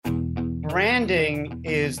Branding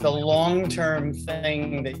is the long-term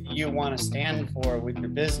thing that you want to stand for with your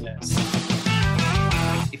business.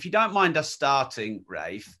 If you don't mind us starting,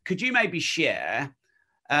 Rafe, could you maybe share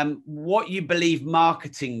what you believe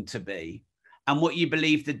marketing to be and what you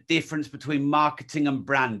believe the difference between marketing and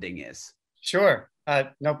branding is? Sure,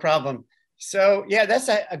 no problem. So yeah, that's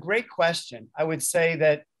a great question. I would say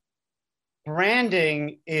that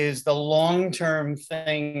branding is the long-term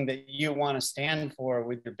thing that you want to stand for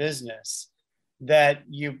with your business that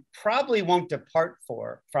you probably won't depart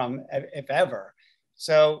from if ever.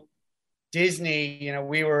 So Disney,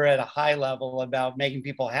 we were at a high level about making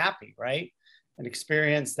people happy, right? An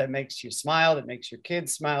experience that makes you smile, that makes your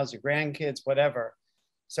kids smile, your grandkids, whatever.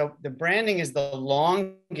 So the branding is the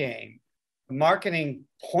long game. Marketing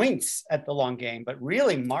points at the long game, but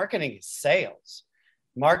really marketing is sales.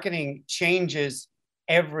 Marketing changes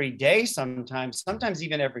every day, sometimes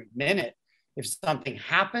even every minute. If something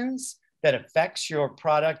happens that affects your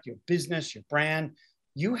product, your business, your brand,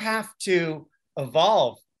 you have to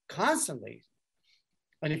evolve constantly.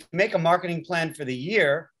 And if you make a marketing plan for the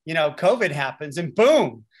year, COVID happens and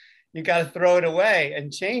boom, you got to throw it away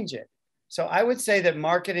and change it. So I would say that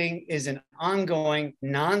marketing is an ongoing,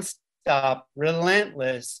 nonstop,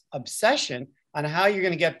 relentless obsession on how you're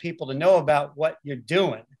going to get people to know about what you're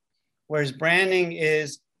doing. Whereas branding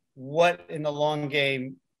is what in the long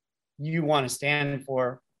game you want to stand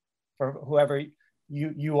for whoever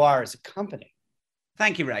you are as a company.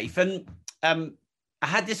 Thank you, Rafe. And I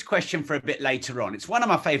had this question for a bit later on. It's one of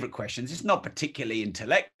my favorite questions. It's not particularly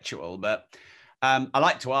intellectual, but I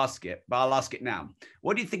like to ask it, but I'll ask it now.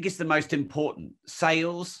 What do you think is the most important,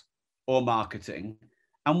 sales or marketing?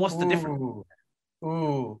 And what's the difference?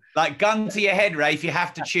 Like gun to your head, Rafe, you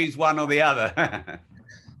have to choose one or the other.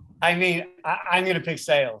 I mean, I'm going to pick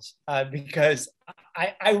sales because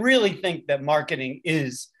I really think that marketing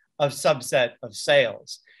is a subset of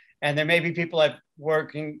sales. And there may be people I've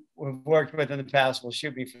worked with in the past will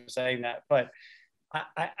shoot me for saying that. But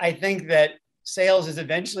I think that sales is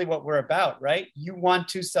eventually what we're about, right? You want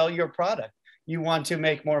to sell your product. You want to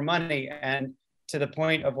make more money. And to the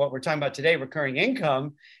point of what we're talking about today, recurring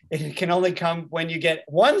income, it can only come when you get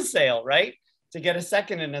one sale, right? To get a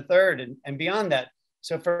second and a third and beyond that.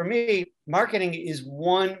 So for me, marketing is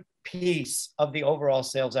one piece of the overall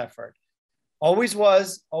sales effort. Always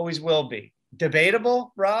was, always will be.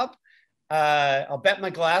 Debatable, Rob. I'll bet my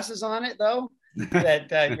glasses on it, though.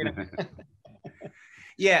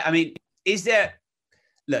 Yeah, I mean,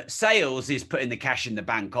 look, sales is putting the cash in the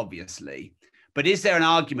bank, obviously. But is there an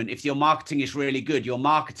argument if your marketing is really good, your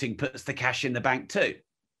marketing puts the cash in the bank too?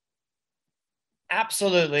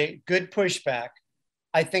 Absolutely. Good pushback.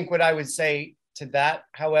 I think what I would say to that,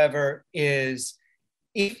 however, is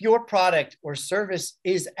if your product or service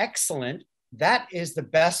is excellent, that is the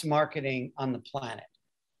best marketing on the planet.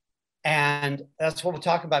 And that's what we'll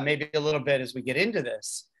talk about maybe a little bit as we get into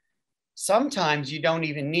this. Sometimes you don't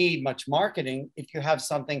even need much marketing if you have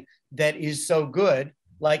something that is so good,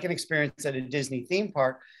 like an experience at a Disney theme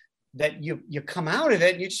park, that you come out of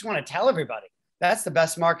it and you just want to tell everybody. That's the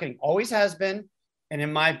best marketing, always has been, and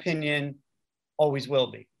in my opinion, always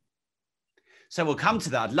will be. So we'll come to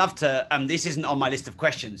that. I'd love to, this isn't on my list of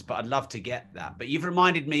questions, but I'd love to get that. But you've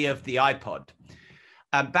reminded me of the iPod.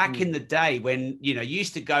 Back in the day when, you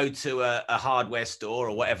used to go to a hardware store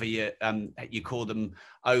or whatever you call them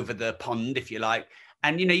over the pond, if you like.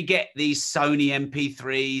 And, you get these Sony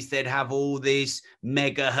MP3s, they'd have all these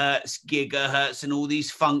megahertz, gigahertz, and all these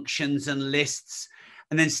functions and lists.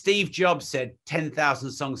 And then Steve Jobs said 10,000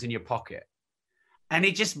 songs in your pocket. And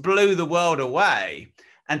it just blew the world away.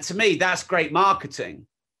 And to me, that's great marketing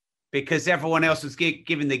because everyone else was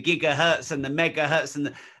giving the gigahertz and the megahertz.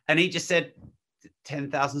 And he just said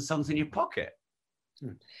 10,000 songs in your pocket.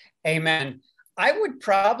 Amen. I would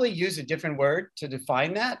probably use a different word to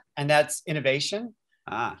define that. And that's innovation.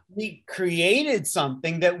 We created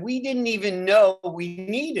something that we didn't even know we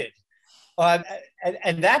needed.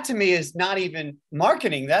 And that to me is not even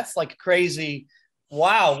marketing. That's like crazy.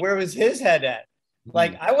 Wow, where was his head at?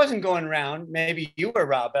 Like I wasn't going around, maybe you were,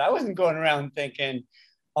 Rob, but I wasn't going around thinking,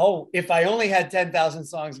 oh, if I only had 10,000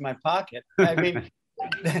 songs in my pocket. I mean,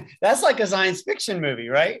 that's like a science fiction movie,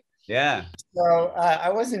 right? Yeah. So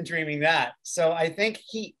I wasn't dreaming that. So I think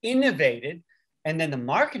he innovated. And then the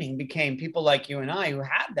marketing became people like you and I who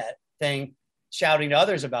had that thing shouting to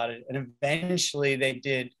others about it. And eventually they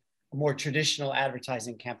did a more traditional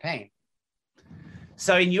advertising campaign.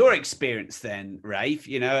 So in your experience then,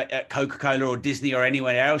 Rafe, at Coca-Cola or Disney or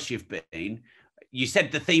anywhere else you've been, you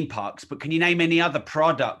said the theme parks, but can you name any other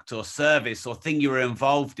product or service or thing you were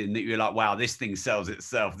involved in that you're like, wow, this thing sells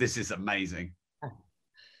itself. This is amazing.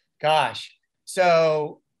 Gosh.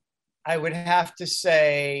 So I would have to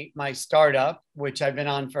say my startup, which I've been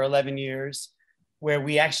on for 11 years, where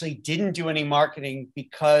we actually didn't do any marketing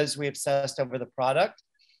because we obsessed over the product.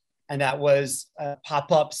 And that was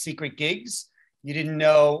pop-up secret gigs. You didn't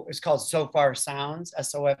know, it's called So Far Sounds,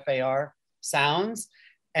 SOFAR Sounds.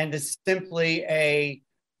 And it's simply a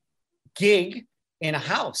gig in a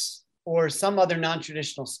house or some other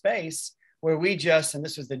non-traditional space where we just, and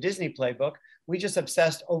this was the Disney playbook, we just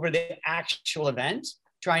obsessed over the actual event,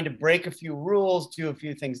 trying to break a few rules, do a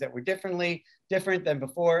few things that were different than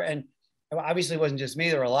before. And obviously it wasn't just me,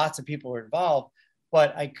 there were lots of people who were involved,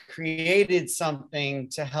 but I created something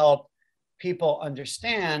to help people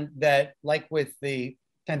understand that, like with the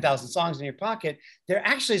 10,000 songs in your pocket, there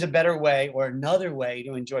actually is a better way or another way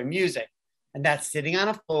to enjoy music. And that's sitting on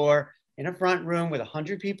a floor in a front room with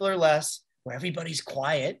 100 people or less, where everybody's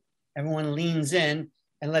quiet, everyone leans in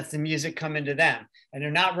and lets the music come into them. And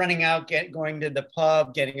they're not running out, going to the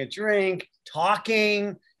pub, getting a drink,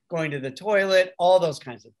 talking, going to the toilet, all those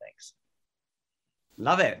kinds of things.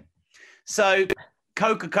 Love it. So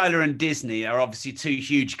Coca-Cola and Disney are obviously two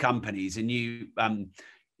huge companies, and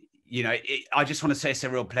I just want to say it's a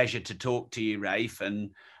real pleasure to talk to you, Rafe.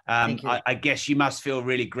 And I guess you must feel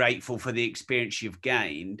really grateful for the experience you've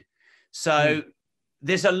gained. So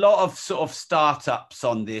there's a lot of sort of startups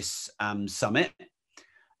on this summit,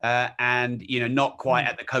 and not quite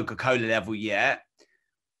at the Coca-Cola level yet.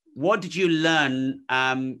 What did you learn,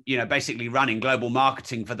 basically running global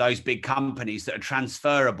marketing for those big companies that are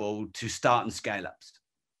transferable to start and scale ups?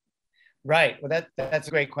 Right. Well, that's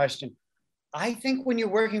a great question. I think when you're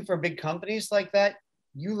working for big companies like that,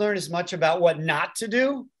 you learn as much about what not to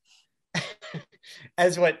do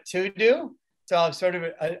as what to do. So I'll sort of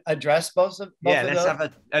address both of those. Let's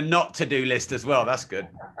have a not to do list as well. That's good.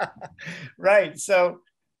 Right. So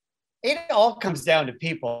it all comes down to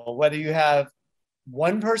people, whether you have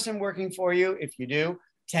one person working for you, if you do,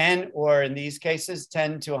 10, or in these cases,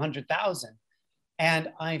 10 to 100,000. And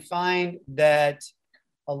I find that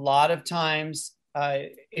a lot of times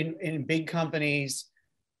in big companies,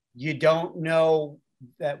 you don't know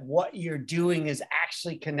that what you're doing is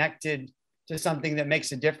actually connected to something that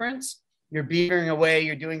makes a difference. You're beavering away,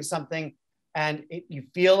 you're doing something, and you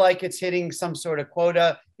feel like it's hitting some sort of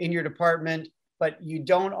quota in your department, but you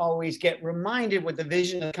don't always get reminded what the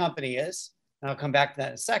vision of the company is. And I'll come back to that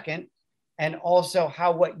in a second. And also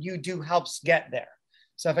how what you do helps get there.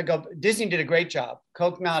 So if I go, Disney did a great job,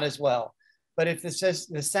 Coke not as well. But if this is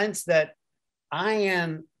the sense that I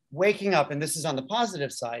am waking up, and this is on the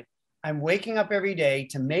positive side, I'm waking up every day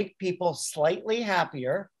to make people slightly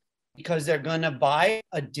happier because they're going to buy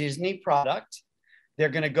a Disney product. They're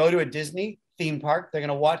going to go to a Disney theme park. They're going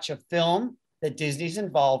to watch a film that Disney's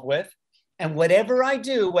involved with. And whatever I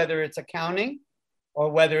do, whether it's accounting, or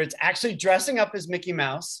whether it's actually dressing up as Mickey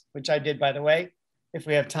Mouse, which I did, by the way. If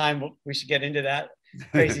we have time, we should get into that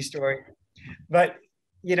crazy story. But,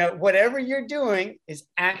 whatever you're doing is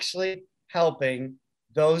actually helping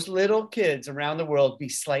those little kids around the world be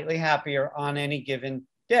slightly happier on any given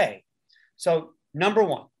day. So, number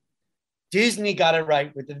one, Disney got it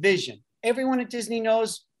right with the vision. Everyone at Disney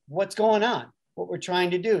knows what's going on. What we're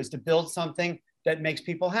trying to do is to build something that makes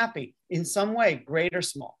people happy in some way, great or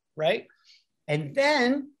small, right? And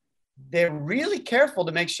then they're really careful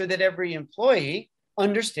to make sure that every employee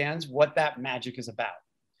understands what that magic is about.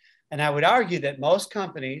 And I would argue that most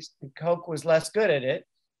companies, and Coke was less good at it,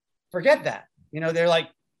 forget that. They're like,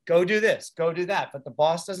 go do this, go do that. But the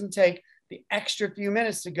boss doesn't take the extra few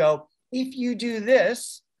minutes to go, if you do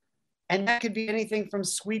this, and that could be anything from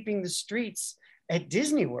sweeping the streets at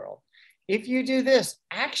Disney World. If you do this,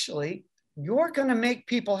 actually, you're going to make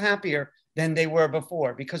people happier than they were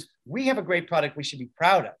before, because we have a great product we should be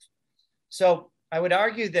proud of. So I would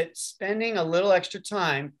argue that spending a little extra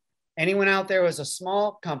time, anyone out there who has a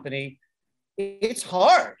small company, it's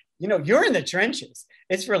hard. You're in the trenches.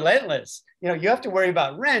 It's relentless. You have to worry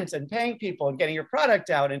about rent and paying people and getting your product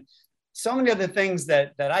out and so many other things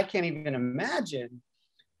that I can't even imagine.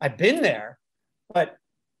 I've been there, but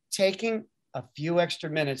taking a few extra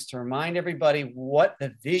minutes to remind everybody what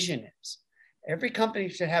the vision is. Every company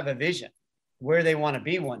should have a vision where they want to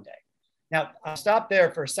be one day. Now, I'll stop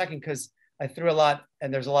there for a second because I threw a lot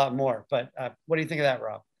and there's a lot more. But what do you think of that,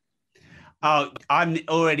 Rob? Oh, I'm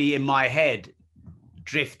already in my head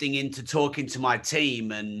drifting into talking to my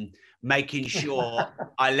team and making sure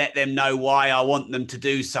I let them know why I want them to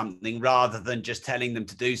do something rather than just telling them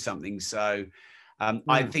to do something. So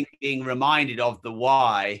I think being reminded of the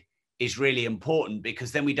why is really important,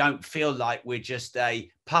 because then we don't feel like we're just a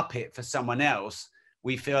puppet for someone else.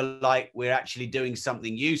 We feel like we're actually doing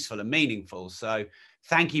something useful and meaningful. So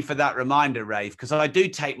thank you for that reminder, Rafe, because I do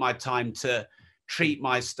take my time to treat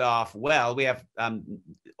my staff well. We have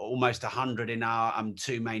almost 100 in our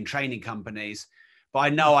 2 main training companies, but I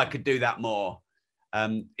know I could do that more.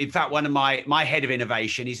 In fact, one of my head of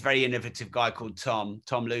innovation, he's a very innovative guy called Tom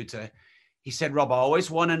Luter. He said, Rob, I always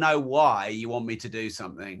want to know why you want me to do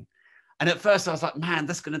something. And at first I was like, man,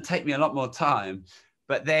 that's going to take me a lot more time.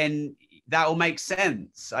 But then that will make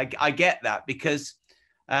sense. I get that, because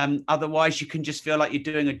otherwise you can just feel like you're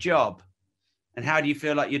doing a job. And how do you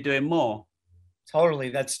feel like you're doing more? Totally.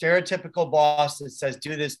 That stereotypical boss that says,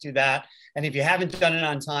 do this, do that. And if you haven't done it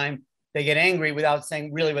on time, they get angry without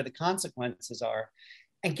saying really what the consequences are.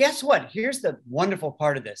 And guess what? Here's the wonderful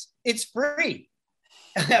part of this. It's free.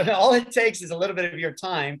 All it takes is a little bit of your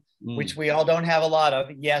time, which we all don't have a lot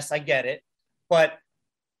of. Yes, I get it. But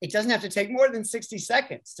it doesn't have to take more than 60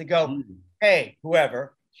 seconds to go, hey,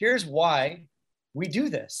 whoever, here's why we do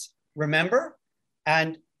this. Remember?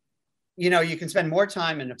 And, you know, you can spend more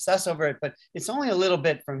time and obsess over it, but it's only a little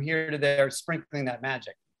bit from here to there, sprinkling that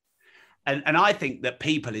magic. And I think that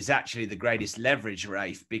people is actually the greatest leverage,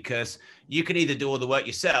 Rafe, because you can either do all the work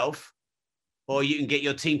yourself or you can get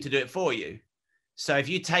your team to do it for you. So if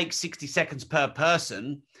you take 60 seconds per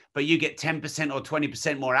person, but you get 10% or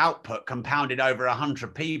 20% more output compounded over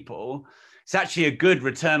 100 people, it's actually a good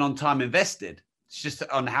return on time invested. It's just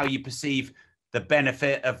on how you perceive the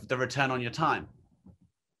benefit of the return on your time.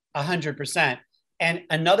 100%. And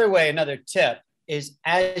another tip is,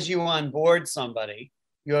 as you onboard somebody,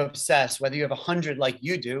 you obsess, whether you have 100 like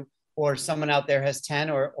you do, or someone out there has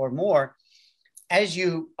 10 or more. As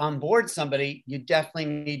you onboard somebody, you definitely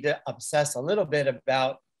need to obsess a little bit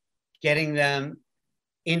about getting them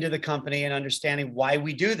into the company and understanding why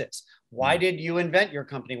we do this. Why did you invent your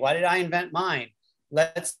company? Why did I invent mine?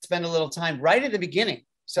 Let's spend a little time right at the beginning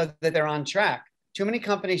so that they're on track. Too many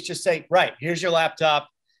companies just say, right, here's your laptop,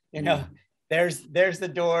 you know, there's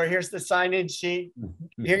the door, here's the sign-in sheet,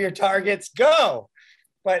 here are your targets, go.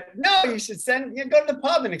 But no, you should go to the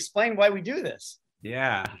pub and explain why we do this.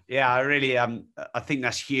 Yeah, I really, I think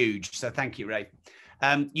that's huge. So thank you, Ray.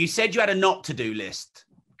 You said you had a not to-do list.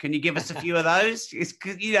 Can you give us a few of those? It's,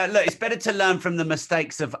 you know, look, it's better to learn from the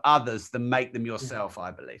mistakes of others than make them yourself,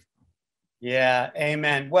 I believe. Yeah,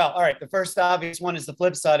 amen. Well, all right. The first obvious one is the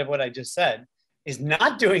flip side of what I just said, is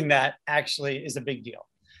not doing that actually is a big deal.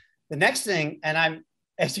 The next thing, and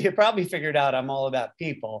as you probably figured out, I'm all about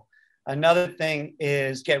people. Another thing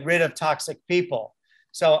is get rid of toxic people.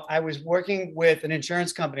 So I was working with an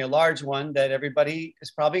insurance company, a large one that everybody has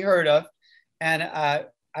probably heard of. And I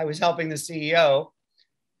was helping the CEO.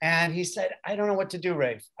 And he said, I don't know what to do,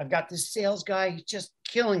 Rafe. I've got this sales guy. He's just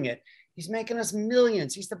killing it. He's making us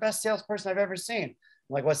millions. He's the best salesperson I've ever seen. I'm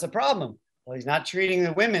like, what's the problem? Well, he's not treating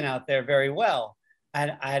the women out there very well.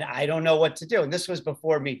 And I don't know what to do. And this was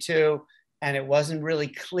before Me Too. And it wasn't really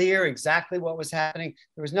clear exactly what was happening.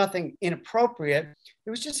 There was nothing inappropriate. It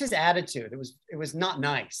was just his attitude. It was not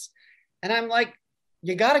nice. And I'm like,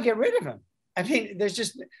 you got to get rid of him. I mean, there's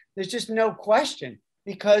just no question,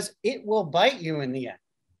 because it will bite you in the end.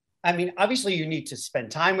 I mean, obviously you need to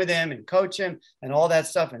spend time with him and coach him and all that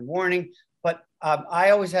stuff and warning. But I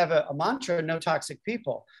always have a mantra, no toxic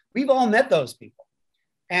people. We've all met those people.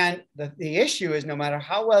 And the issue is, no matter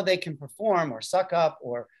how well they can perform or suck up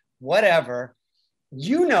or whatever,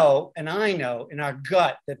 you know, and I know in our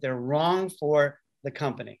gut that they're wrong for the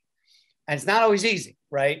company. And it's not always easy,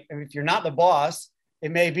 right? And if you're not the boss,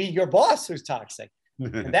 it may be your boss who's toxic.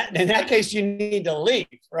 And in that case, you need to leave,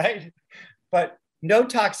 right? But no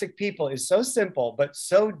toxic people is so simple, but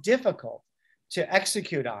so difficult to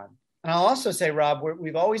execute on. And I'll also say, Rob,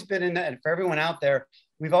 we've always been in that, and for everyone out there,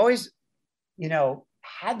 we've always, you know,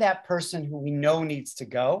 had that person who we know needs to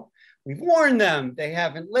go. We've warned them. They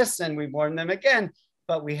haven't listened. We've warned them again,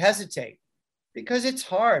 but we hesitate because it's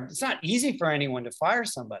hard. It's not easy for anyone to fire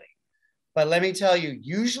somebody. But let me tell you,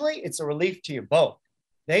 usually it's a relief to you both.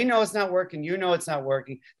 They know it's not working. You know it's not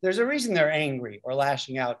working. There's a reason they're angry or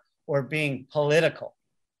lashing out or being political.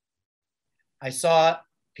 I saw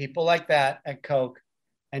people like that at Coke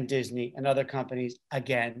and Disney and other companies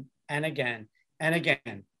again and again and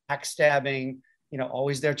again, backstabbing, you know,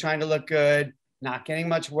 always they're trying to look good, not getting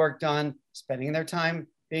much work done, spending their time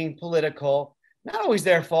being political. Not always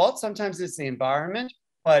their fault. Sometimes it's the environment,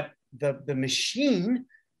 but the machine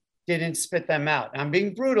didn't spit them out. I'm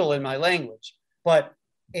being brutal in my language, but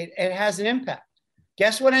it has an impact.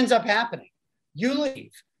 Guess what ends up happening? You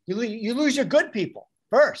leave. You lose your good people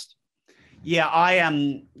first. Yeah,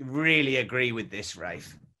 I really agree with this,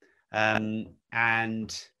 Rafe.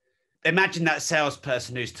 And imagine that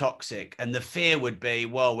salesperson who's toxic, and the fear would be,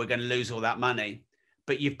 well, we're going to lose all that money.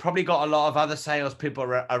 but you've probably got a lot of other salespeople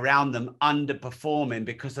around them underperforming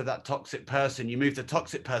because of that toxic person. You move the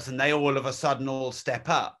toxic person, they all of a sudden all step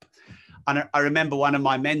up. And I remember one of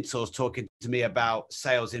my mentors talking to me about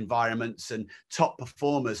sales environments and top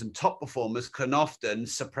performers can often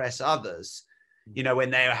suppress others, you know,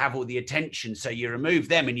 when they have all the attention. So you remove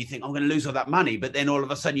them and you think, I'm going to lose all that money. But then all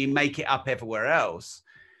of a sudden you make it up everywhere else.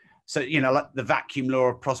 So, you know, like the vacuum law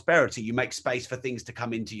of prosperity, you make space for things to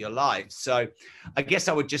come into your life. So I guess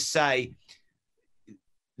I would just say,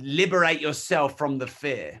 liberate yourself from the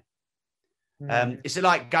fear. It's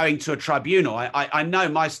like going to a tribunal. I know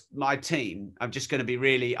my team, I'm just going to be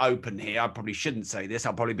really open here. I probably shouldn't say this.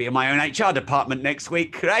 I'll probably be in my own HR department next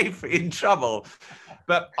week, Rafe, in trouble.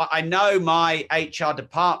 But I know my HR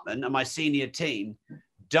department and my senior team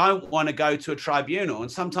don't want to go to a tribunal.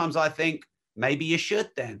 And sometimes I think maybe you should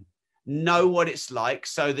then know what it's like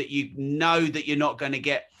so that you know that you're not going to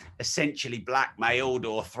get essentially blackmailed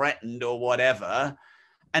or threatened or whatever,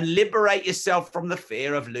 and liberate yourself from the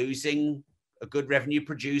fear of losing a good revenue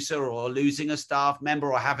producer or losing a staff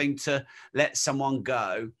member or having to let someone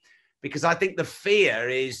go. Because I think the fear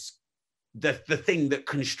is the thing that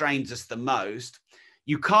constrains us the most.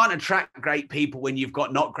 You can't attract great people when you've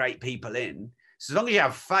got not great people in. So as long as you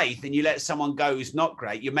have faith and you let someone go who's not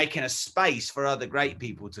great, you're making a space for other great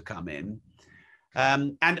people to come in.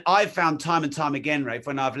 And I've found time and time again, Rafe,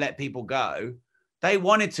 when I've let people go, they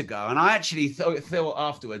wanted to go. And I actually thought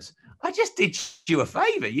afterwards, I just did you a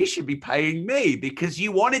favor. You should be paying me because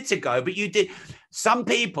you wanted to go, but you did. Some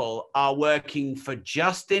people are working for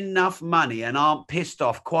just enough money and aren't pissed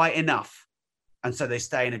off quite enough. And so they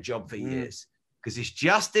stay in a job for years because it's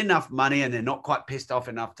just enough money and they're not quite pissed off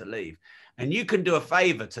enough to leave. And you can do a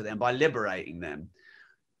favor to them by liberating them.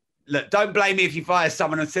 Look, don't blame me if you fire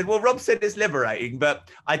someone and said, well, Rob said it's liberating, but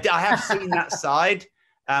I have seen that side,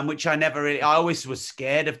 which I always was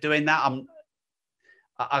scared of doing that.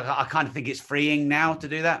 I kind of think it's freeing now to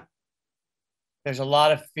do that. There's a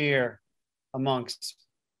lot of fear amongst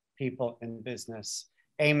people in business.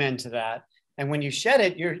 Amen to that. And when you shed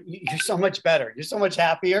it, you're so much better. You're so much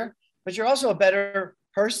happier, but you're also a better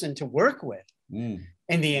person to work with in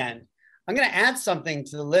the end. I'm going to add something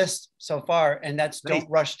to the list so far, and that's don't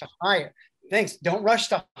rush to hire. Thanks. Don't rush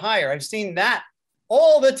to hire. I've seen that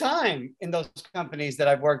all the time in those companies that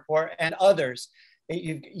I've worked for and others.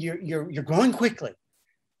 You're growing quickly.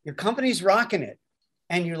 Your company's rocking it.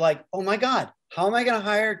 And you're like, oh my God, how am I going to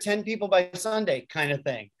hire 10 people by Sunday kind of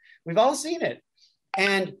thing? We've all seen it.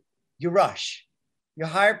 And you rush. You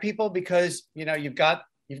hire people because, you know, you've got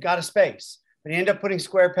a space, but you end up putting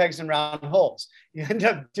square pegs in round holes. You end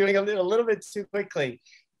up doing a little bit too quickly.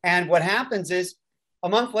 And what happens is a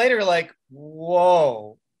month later, like,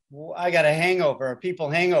 whoa, I got a hangover, a people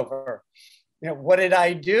hangover. You know, what did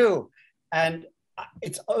I do? And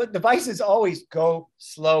the advice is always go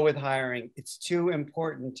slow with hiring. It's too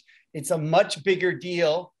important. It's a much bigger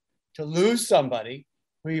deal to lose somebody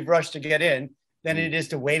who you've rushed to get in than it is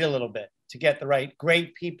to wait a little bit to get the right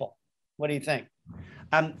great people. What do you think?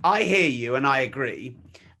 I hear you and I agree.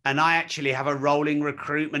 And I actually have a rolling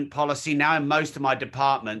recruitment policy now in most of my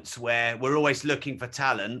departments where we're always looking for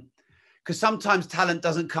talent, because sometimes talent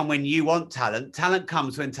doesn't come when you want talent. Talent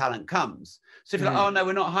comes when talent comes. So if you're like, oh no,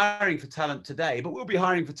 we're not hiring for talent today, but we'll be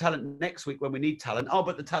hiring for talent next week when we need talent. Oh,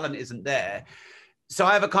 but the talent isn't there. So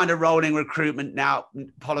I have a kind of rolling recruitment now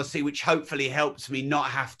policy, which hopefully helps me not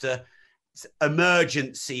have to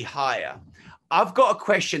emergency hire. I've got a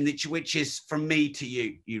question which is from me to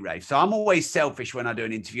you, Rafe. So I'm always selfish when I do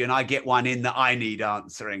an interview and I get one in that I need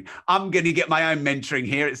answering. I'm going to get my own mentoring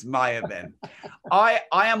here. It's my event. I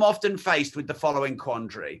am often faced with the following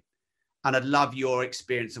quandary, and I'd love your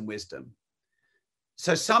experience and wisdom.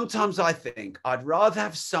 So sometimes I think I'd rather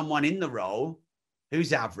have someone in the role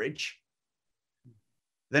who's average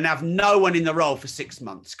than have no one in the role for 6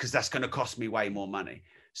 months, because that's going to cost me way more money.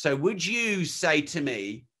 So would you say to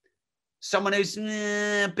me, someone who's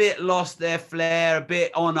a bit lost their flair, a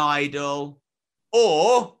bit on idle,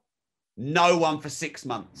 or no one for 6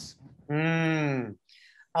 months?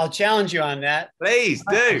 I'll challenge you on that. Please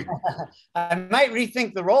do. I might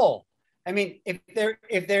rethink the role. I mean, if they're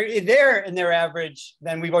there and they're average,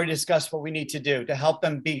 then we've already discussed what we need to do to help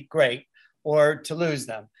them be great or to lose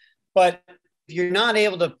them. But if you're not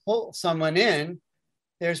able to pull someone in,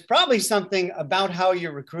 there's probably something about how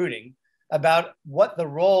you're recruiting, about what the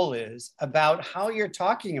role is, about how you're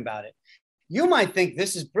talking about it. You might think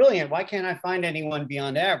this is brilliant. Why can't I find anyone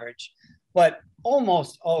beyond average? But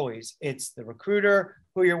almost always it's the recruiter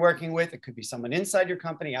who you're working with. It could be someone inside your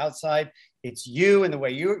company, outside. It's you and the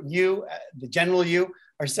way you, the general you,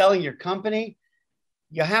 are selling your company.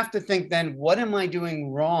 you have to think then, what am I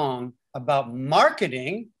doing wrong about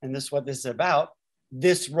marketing? And this is what this is about,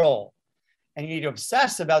 this role. And you need to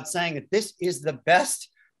obsess about saying that this is the best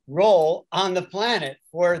role on the planet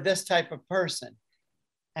for this type of person.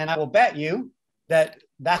 And I will bet you that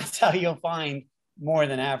that's how you'll find more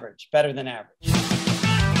than average, better than average.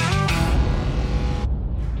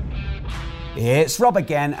 It's Rob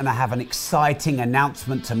again, and I have an exciting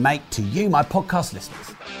announcement to make to you, my podcast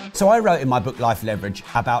listeners. So I wrote in my book, Life Leverage,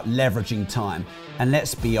 about leveraging time. And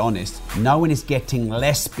let's be honest, no one is getting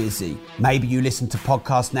less busy. Maybe you listen to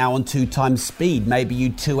podcasts now on 2 times speed. Maybe you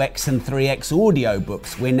 2x and 3x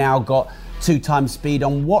audiobooks. We're now got 2 times speed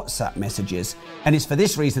on WhatsApp messages. And it's for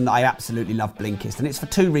this reason that I absolutely love Blinkist. And it's for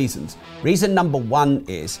 2 reasons. Reason number 1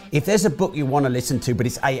 is, if there's a book you want to listen to, but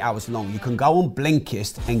it's 8 hours long, you can go on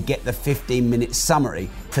Blinkist and get the 15-minute summary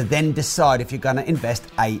to then decide if you're going to invest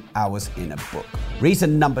 8 hours in a book.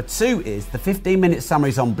 Reason number 2 is the 15-minute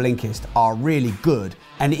summaries on Blinkist are really good.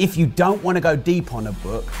 And if you don't want to go deep on a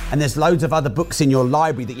book, and there's loads of other books in your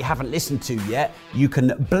library that you haven't listened to yet, you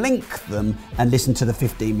can blink them and listen to the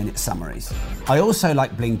 15-minute summaries. I also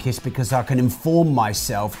like Blinkist because I can inform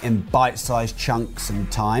myself in bite-sized chunks and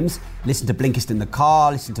times. Listen to Blinkist in the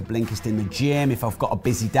car, listen to Blinkist in the gym. If I've got a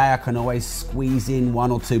busy day, I can always squeeze in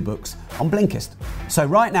 1 or 2 books on Blinkist. So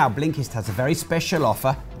right now, Blinkist has a very special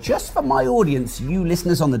offer just for my audience, you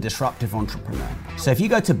listeners on The Disruptive Entrepreneur. So if you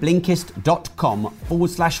go to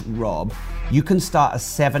Blinkist.com/Rob, you can start a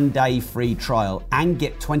 7-day free trial and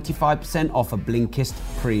get 25% off a Blinkist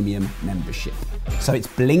premium membership. So it's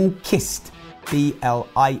Blinkist, Blinkist,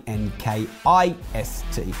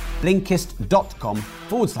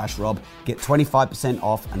 Blinkist.com/Rob. Get 25%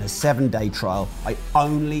 off and a 7-day trial. I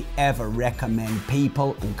only ever recommend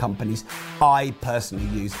people and companies I personally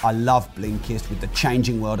use. I love Blinkist with the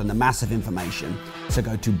changing world and the massive information. So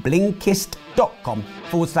go to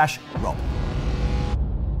Blinkist.com/Rob.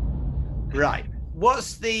 Right.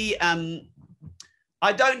 What's the,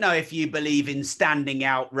 I don't know if you believe in standing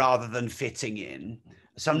out rather than fitting in.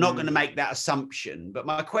 So I'm not going to make that assumption. But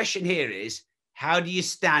my question here is, how do you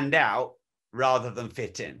stand out rather than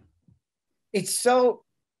fit in? It's so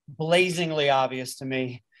blazingly obvious to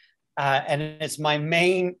me. And it's my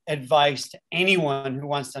main advice to anyone who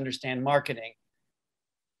wants to understand marketing.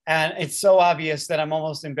 And it's so obvious that I'm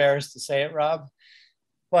almost embarrassed to say it, Rob.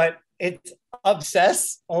 But it's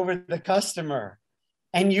obsess over the customer.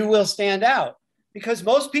 And you will stand out because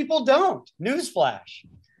most people don't. Newsflash.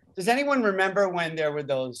 Does anyone remember when there were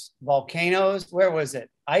those volcanoes? Where was it?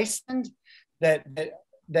 Iceland that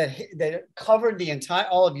covered the entire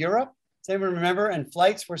all of Europe. Does anyone remember? And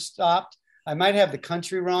flights were stopped. I might have the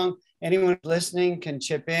country wrong. Anyone listening can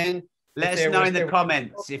chip in. Let us know in the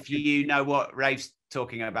comments if you know what Rafe's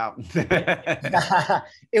talking about.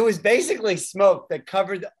 It was basically smoke that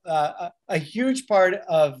covered a huge part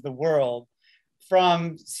of the world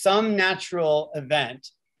from some natural event.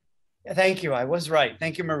 Thank you. I was right.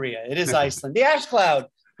 Thank you, Maria. It is Iceland. The ash cloud.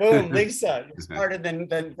 Boom, Lisa. It's smarter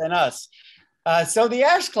than us. So the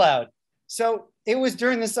ash cloud. So it was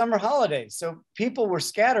during the summer holidays. So people were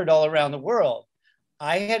scattered all around the world.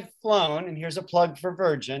 I had flown, and here's a plug for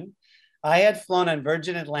Virgin. I had flown on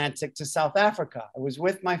Virgin Atlantic to South Africa. I was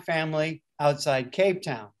with my family outside Cape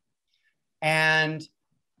Town. And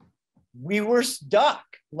we were stuck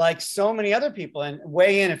like so many other people. And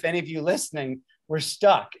weigh in if any of you listening were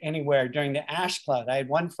stuck anywhere during the ash cloud. I had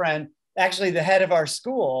one friend, actually the head of our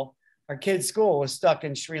school, our kids' school was stuck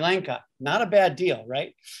in Sri Lanka. Not a bad deal,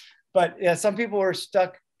 right? But yeah, some people were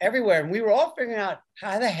stuck everywhere. And we were all figuring out,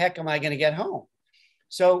 how the heck am I going to get home?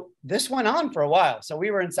 So this went on for a while. So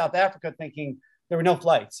we were in South Africa thinking there were no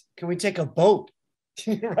flights. Can we take a boat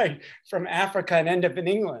right from Africa and end up in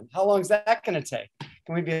England? How long is that going to take?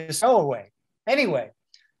 Can we be a stowaway? Anyway,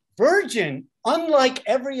 Virgin, unlike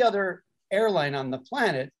every other airline on the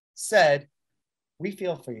planet, said, we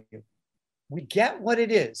feel for you. We get what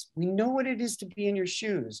it is. We know what it is to be in your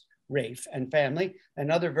shoes, Rafe and family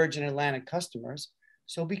and other Virgin Atlantic customers.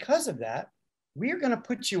 So because of that, we are going to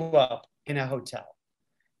put you up in a hotel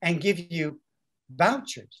and give you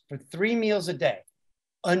vouchers for 3 meals a day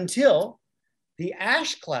until the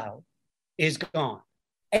ash cloud is gone.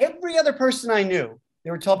 Every other person I knew, they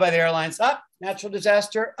were told by the airlines, natural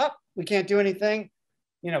disaster, we can't do anything.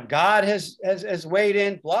 You know, God has weighed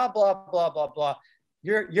in, blah, blah, blah, blah, blah.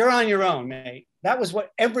 You're on your own, mate. That was what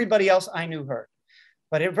everybody else I knew heard.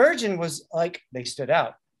 But at Virgin was like, they stood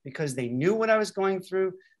out because they knew what I was going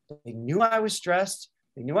through. They knew I was stressed.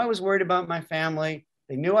 They knew I was worried about my family.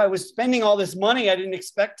 They knew I was spending all this money I didn't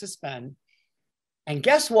expect to spend. And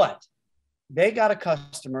guess what? They got a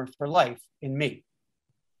customer for life in me.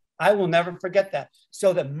 I will never forget that.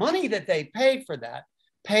 So the money that they paid for that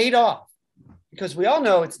paid off, because we all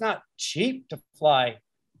know it's not cheap to fly,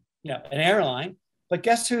 an airline. But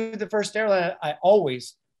guess who the first airline I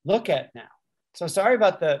always look at now? So sorry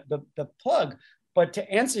about the plug, but to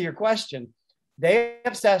answer your question, they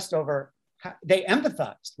obsessed over, they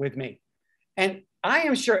empathized with me. And I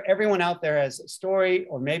am sure everyone out there has a story,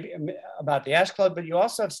 or maybe about the Ash Club, but you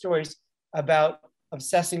also have stories about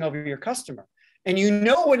obsessing over your customer. And you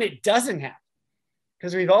know when it doesn't happen,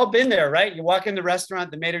 because we've all been there, right? You walk in the restaurant,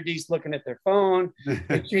 the maitre d's looking at their phone,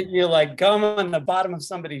 they treat you like gum on the bottom of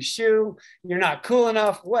somebody's shoe, you're not cool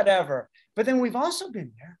enough, whatever. But then we've also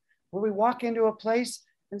been there where we walk into a place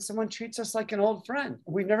and someone treats us like an old friend.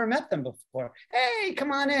 We've never met them before. Hey,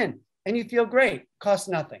 come on in. And you feel great, costs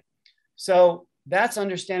nothing. So that's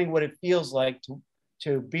understanding what it feels like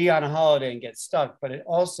to be on a holiday and get stuck, but it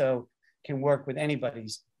also can work with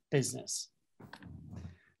anybody's business.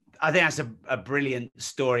 I think that's a brilliant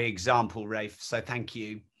story example, Rafe. So thank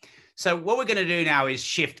you. So what we're going to do now is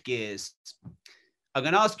shift gears. I'm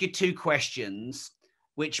going to ask you 2 questions,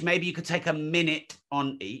 which maybe you could take a minute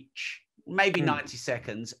on each, maybe 90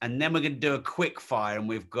 seconds. And then we're going to do a quick fire, and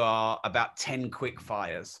we've got about 10 quick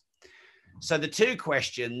fires. So the 2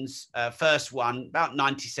 questions, first one, about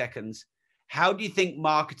 90 seconds. How do you think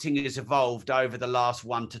marketing has evolved over the last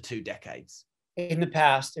 1 to 2 decades? In the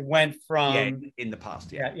past, it went from... Yeah, in the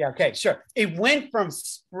past, yeah. Yeah, okay, sure. It went from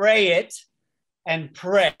spray it and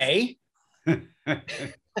pray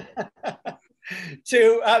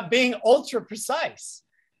to being ultra precise.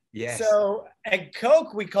 Yes. So at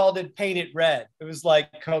Coke, we called it Paint It Red. It was like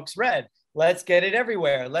Coke's red. Let's get it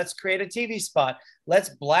everywhere. Let's create a TV spot. Let's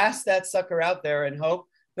blast that sucker out there and hope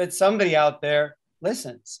that somebody out there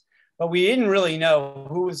listens. But we didn't really know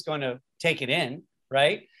who was going to take it in,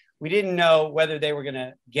 right? We didn't know whether they were going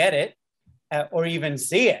to get it or even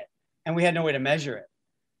see it. And we had no way to measure it.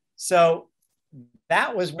 So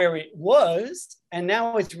that was where it was. And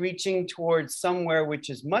now it's reaching towards somewhere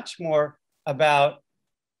which is much more about,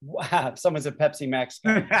 wow, someone's a Pepsi Max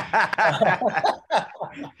guy.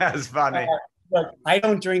 That's funny. Look, I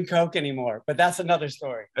don't drink Coke anymore, but that's another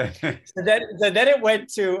story. So then it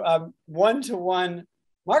went to one-to-one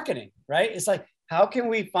marketing, right? It's like, how can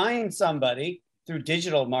we find somebody through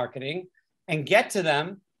digital marketing and get to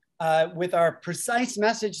them with our precise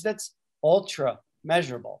message that's ultra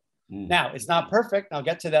measurable? Now, it's not perfect. I'll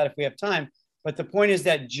get to that if we have time. But the point is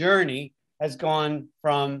that journey has gone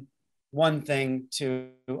from one thing to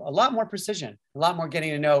a lot more precision, a lot more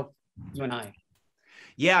getting to know you and I.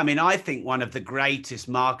 Yeah, I mean, I think one of the greatest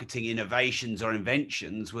marketing innovations or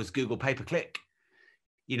inventions was Google pay-per-click,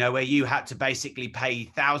 where you had to basically pay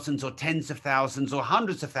thousands or tens of thousands or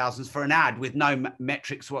hundreds of thousands for an ad with no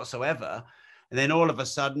metrics whatsoever. And then all of a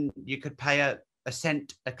sudden you could pay a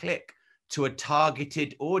cent a click to a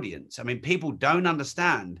targeted audience. I mean, people don't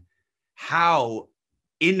understand how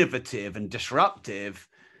innovative and disruptive,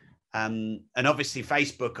 and obviously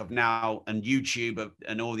Facebook of now and YouTube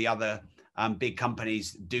and all the other big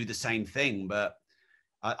companies do the same thing. But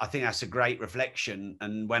I think that's a great reflection.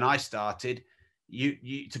 And when I started,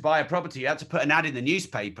 you to buy a property, you had to put an ad in the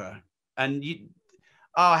newspaper, and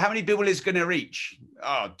how many people is going to reach?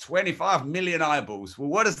 25 million eyeballs. Well,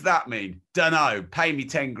 what does that mean? Dunno. Pay me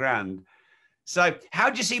 10 grand. So how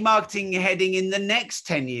do you see marketing heading in the next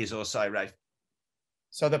 10 years or so, Rafe?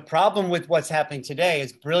 So the problem with what's happening today,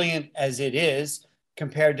 as brilliant as it is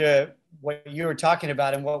compared to what you were talking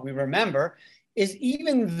about and what we remember, is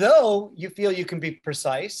even though you feel you can be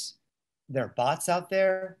precise, there are bots out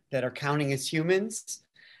there that are counting as humans.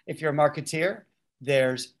 If you're a marketeer,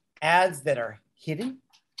 there's ads that are hidden,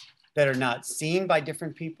 that are not seen by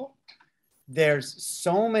different people. There's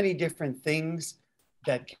so many different things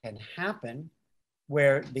that can happen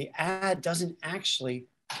where the ad doesn't actually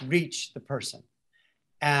reach the person.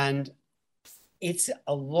 And it's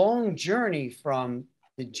a long journey from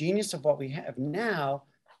the genius of what we have now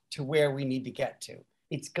to where we need to get to.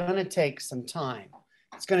 It's going to take some time.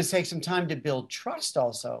 It's going to take some time to build trust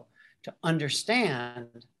also, to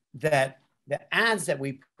understand that the ads that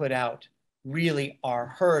we put out really are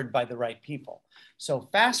heard by the right people. So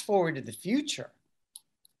fast forward to the future,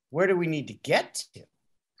 where do we need to get to?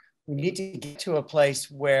 We need to get to a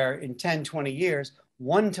place where in 10, 20 years,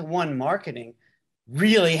 one-to-one marketing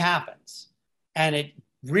really happens. And it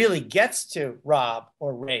really gets to Rob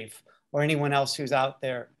or Rafe or anyone else who's out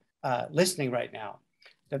there listening right now.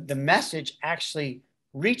 The message actually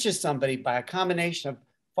reaches somebody by a combination of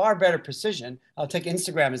far better precision. I'll take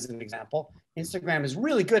Instagram as an example. Instagram is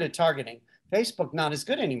really good at targeting. Facebook, not as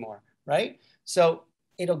good anymore, right? So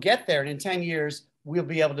it'll get there. And in 10 years, we'll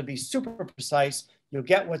be able to be super precise You'll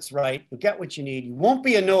get what's right. You'll get what you need. You won't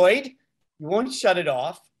be annoyed. You won't shut it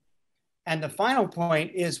off. And the final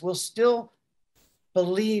point is we'll still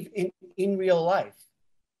believe in real life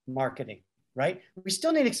marketing, right? We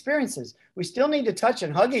still need experiences. We still need to touch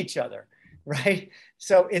and hug each other, right?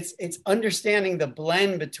 So it's understanding the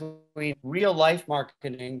blend between real life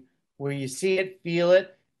marketing, where you see it, feel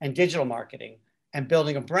it, and digital marketing, and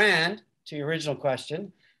building a brand, to your original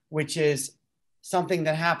question, which is something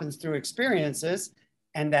that happens through experiences,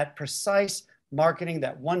 and that precise marketing,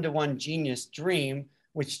 that one-to-one genius dream,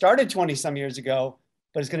 which started 20 some years ago,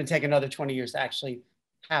 but it's going to take another 20 years to actually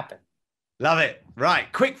happen. Love it.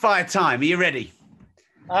 Right. Quick fire time. Are you ready?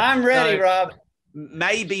 I'm ready, Rob.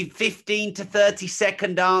 Maybe 15 to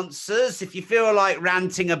 30-second answers. If you feel like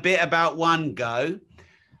ranting a bit about one, go.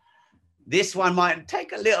 This one might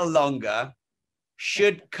take a little longer.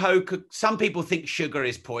 Some people think sugar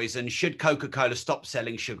is poison. Should Coca-Cola stop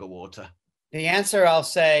selling sugar water? The answer, I'll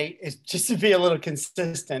say, is just to be a little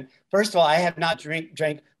consistent. First of all, I have not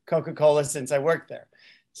drank Coca-Cola since I worked there.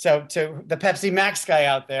 So to the Pepsi Max guy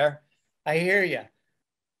out there, I hear you.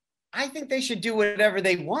 I think they should do whatever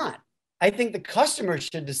they want. I think the customers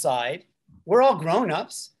should decide. We're all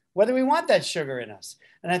grown-ups, whether we want that sugar in us.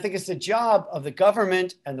 And I think it's the job of the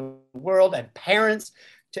government and the world and parents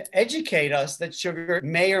to educate us that sugar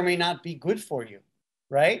may or may not be good for you,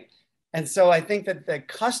 right? And so I think that the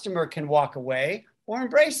customer can walk away or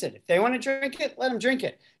embrace it. If they want to drink it, let them drink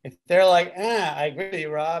it. If they're like, I agree with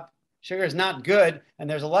you, Rob, sugar is not good, and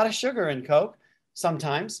there's a lot of sugar in Coke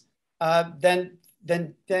sometimes, then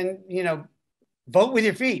vote with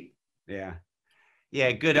your feet. Yeah.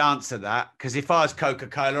 Yeah, good answer that. Because if I was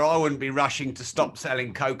Coca-Cola, I wouldn't be rushing to stop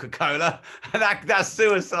selling Coca-Cola. That's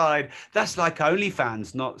suicide. That's like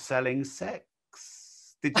OnlyFans not selling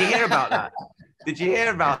sex. Did you hear about that? Did you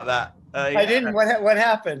hear about that? Yeah. I didn't. What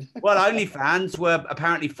happened? Well, OnlyFans were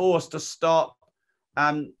apparently forced to stop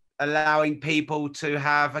allowing people to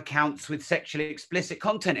have accounts with sexually explicit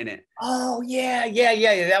content in it. Oh, yeah.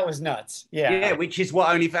 That was nuts. Yeah, which is what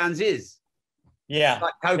OnlyFans is. Yeah.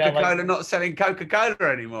 Like Coca-Cola not selling Coca-Cola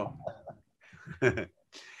anymore.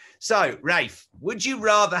 So, Rafe, would you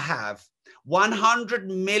rather have $100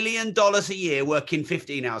 million a year working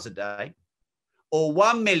 15 hours a day or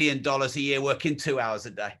 $1 million a year working 2 hours a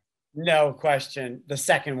day? No question. The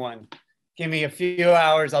second one. Give me a few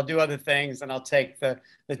hours. I'll do other things and I'll take the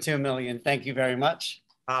 2 million. Thank you very much.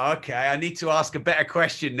 Oh, okay. I need to ask a better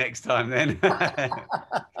question next time then.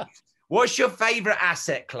 What's your favorite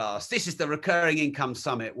asset class? This is the Recurring Income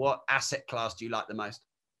Summit. What asset class do you like the most?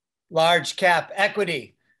 Large cap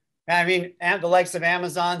equity. I mean, the likes of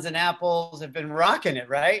Amazons and Apples have been rocking it,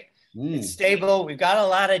 right? It's stable. We've got a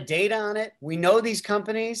lot of data on it. We know these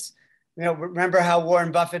companies. Remember how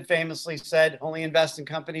Warren Buffett famously said, only invest in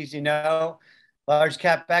companies you know. Large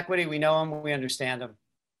cap equity, we know them, we understand them.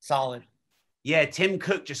 Solid. Yeah, Tim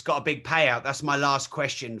Cook just got a big payout. That's my last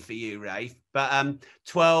question for you, Rafe. But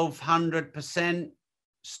 1,200%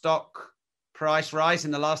 stock price rise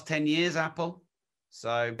in the last 10 years, Apple.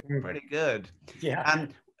 So pretty good. Yeah.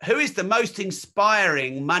 Who is the most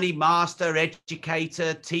inspiring money master,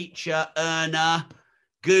 educator, teacher, earner,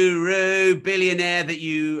 guru, billionaire that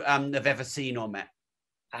you have ever seen or met?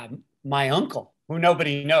 My uncle, who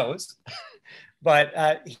nobody knows.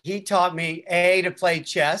 But he taught me, to play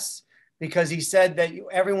chess, because he said that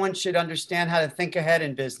everyone should understand how to think ahead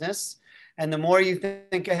in business. And the more you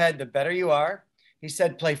think ahead, the better you are. He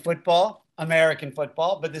said, play football, American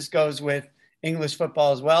football, but this goes with English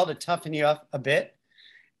football as well, to toughen you up a bit.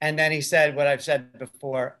 And then he said what I've said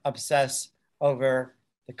before, obsess over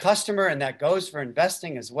the customer, and that goes for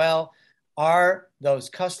investing as well. Are those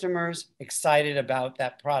customers excited about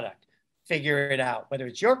that product? Figure it out, whether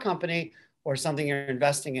it's your company or something you're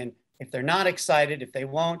investing in. If they're not excited, if they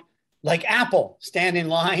won't, like Apple, stand in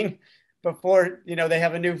line before they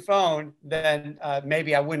have a new phone, then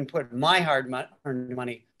maybe I wouldn't put my hard-earned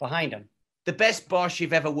money behind them. The best boss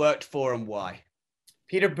you've ever worked for and why?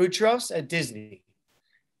 Peter Boutros at Disney.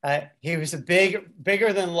 He was a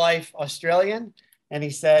bigger than life Australian. And he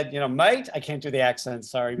said, mate, I can't do the accent.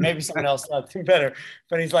 Sorry. Maybe someone else does better.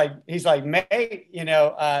 But he's like, mate, you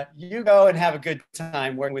go and have a good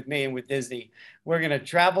time working with me and with Disney. We're going to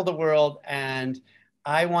travel the world. And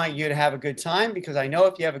I want you to have a good time, because I know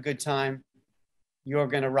if you have a good time, you're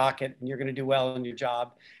going to rock it and you're going to do well in your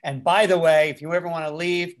job. And by the way, if you ever want to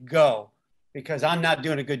leave, go, because I'm not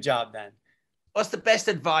doing a good job then. What's the best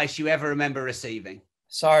advice you ever remember receiving?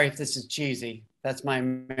 Sorry if this is cheesy. That's my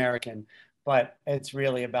American. But it's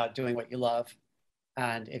really about doing what you love.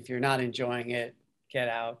 And if you're not enjoying it, get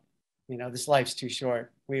out. This life's too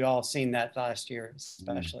short. We've all seen that last year,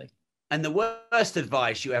 especially. And the worst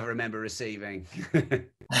advice you ever remember receiving?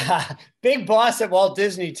 Big boss at Walt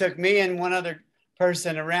Disney took me and one other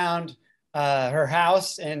person around her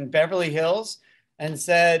house in Beverly Hills and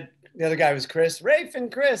said, the other guy was Chris, Rafe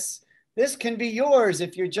and Chris, this can be yours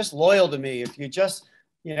if you're just loyal to me, if you just,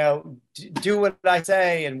 do what I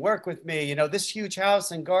say and work with me, this huge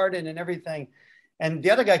house and garden and everything. And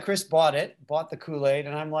the other guy, Chris, bought the Kool-Aid.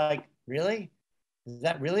 And I'm like, really? Is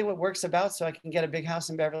that really what work's about? So I can get a big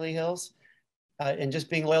house in Beverly Hills and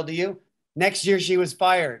just being loyal to you? Next year, she was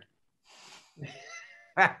fired.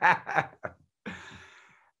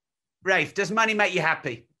 Rafe, does money make you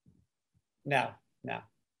happy? No.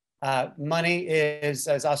 Money is,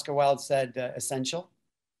 as Oscar Wilde said, essential,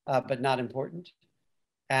 but not important.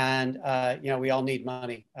 And, we all need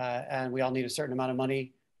money and we all need a certain amount of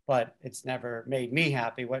money, but it's never made me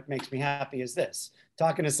happy. What makes me happy is this: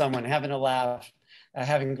 talking to someone, having a laugh,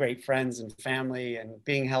 having great friends and family, and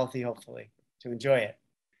being healthy, hopefully, to enjoy it.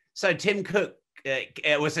 So Tim Cook,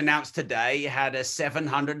 it was announced today, had a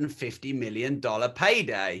 $750 million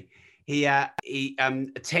payday. He a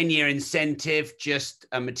 10-year incentive just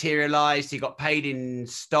materialized. He got paid in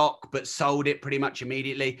stock, but sold it pretty much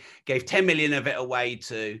immediately. Gave 10 million of it away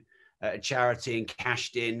to a charity and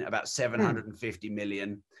cashed in about 750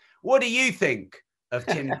 million. What do you think of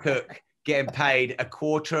Tim Cook getting paid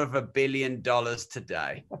 $250 million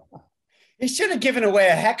today? He should have given away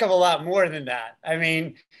a heck of a lot more than that. I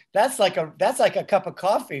mean, that's like a cup of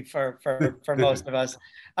coffee for most of us.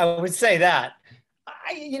 I would say that.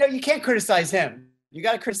 You can't criticize him. You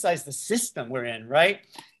got to criticize the system we're in, right?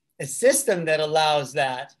 A system that allows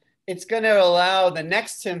that. It's going to allow the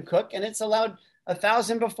next Tim Cook, and it's allowed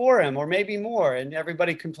 1,000 before him, or maybe more. And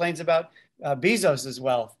everybody complains about Bezos's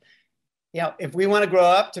wealth. If we want to grow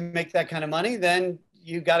up to make that kind of money, then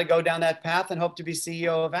you got to go down that path and hope to be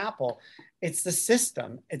CEO of Apple. It's the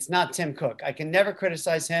system. It's not Tim Cook. I can never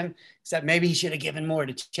criticize him, except maybe he should have given more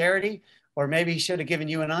to charity, or maybe he should have given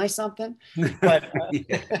you and I something. But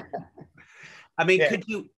I mean,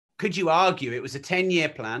 could you argue it was a 10-year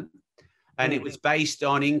plan and it was based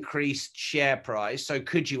on increased share price? So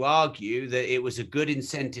could you argue that it was a good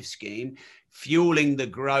incentive scheme fueling the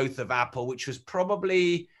growth of Apple, which was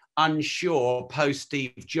probably unsure post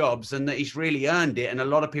Steve Jobs, and that he's really earned it, and a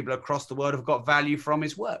lot of people across the world have got value from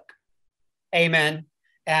his work? Amen.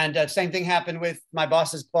 And same thing happened with my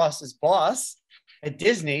boss's boss's boss at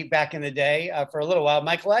Disney back in the day for a little while,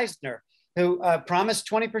 Michael Eisner, who promised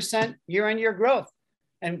 20% year-on-year growth.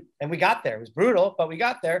 And we got there. It was brutal, but we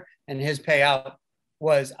got there. And his payout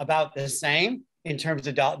was about the same in terms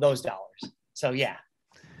of those dollars. So, yeah.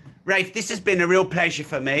 Rafe, this has been a real pleasure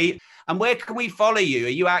for me. And where can we follow you? Are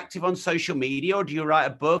you active on social media, or do you write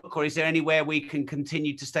a book, or is there anywhere we can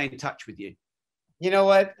continue to stay in touch with you? You know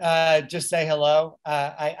what? Just say hello.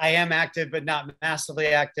 I am active, but not massively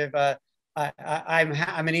active.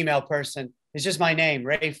 I'm an email person. It's just my name,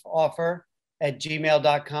 Rafe Offer at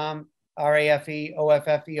gmail.com,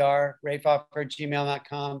 RAFEOFFER, Rafe Offer at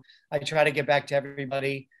gmail.com. I try to get back to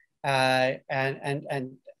everybody. And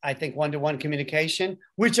I think one-to-one communication,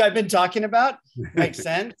 which I've been talking about, makes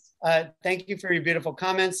sense. Thank you for your beautiful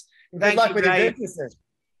comments. Good luck with your businesses.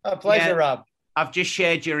 A pleasure, Rob. I've just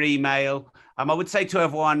shared your email. I would say to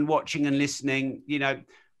everyone watching and listening,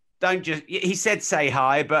 don't just, he said say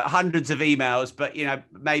hi, but hundreds of emails, but,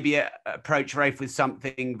 maybe approach Rafe with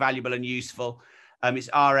something valuable and useful. It's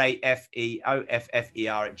RAFEOFFER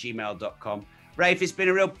at gmail.com. Rafe, it's been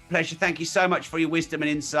a real pleasure. Thank you so much for your wisdom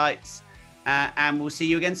and insights. And we'll see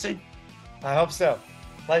you again soon. I hope so.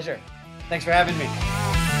 Pleasure. Thanks for having me.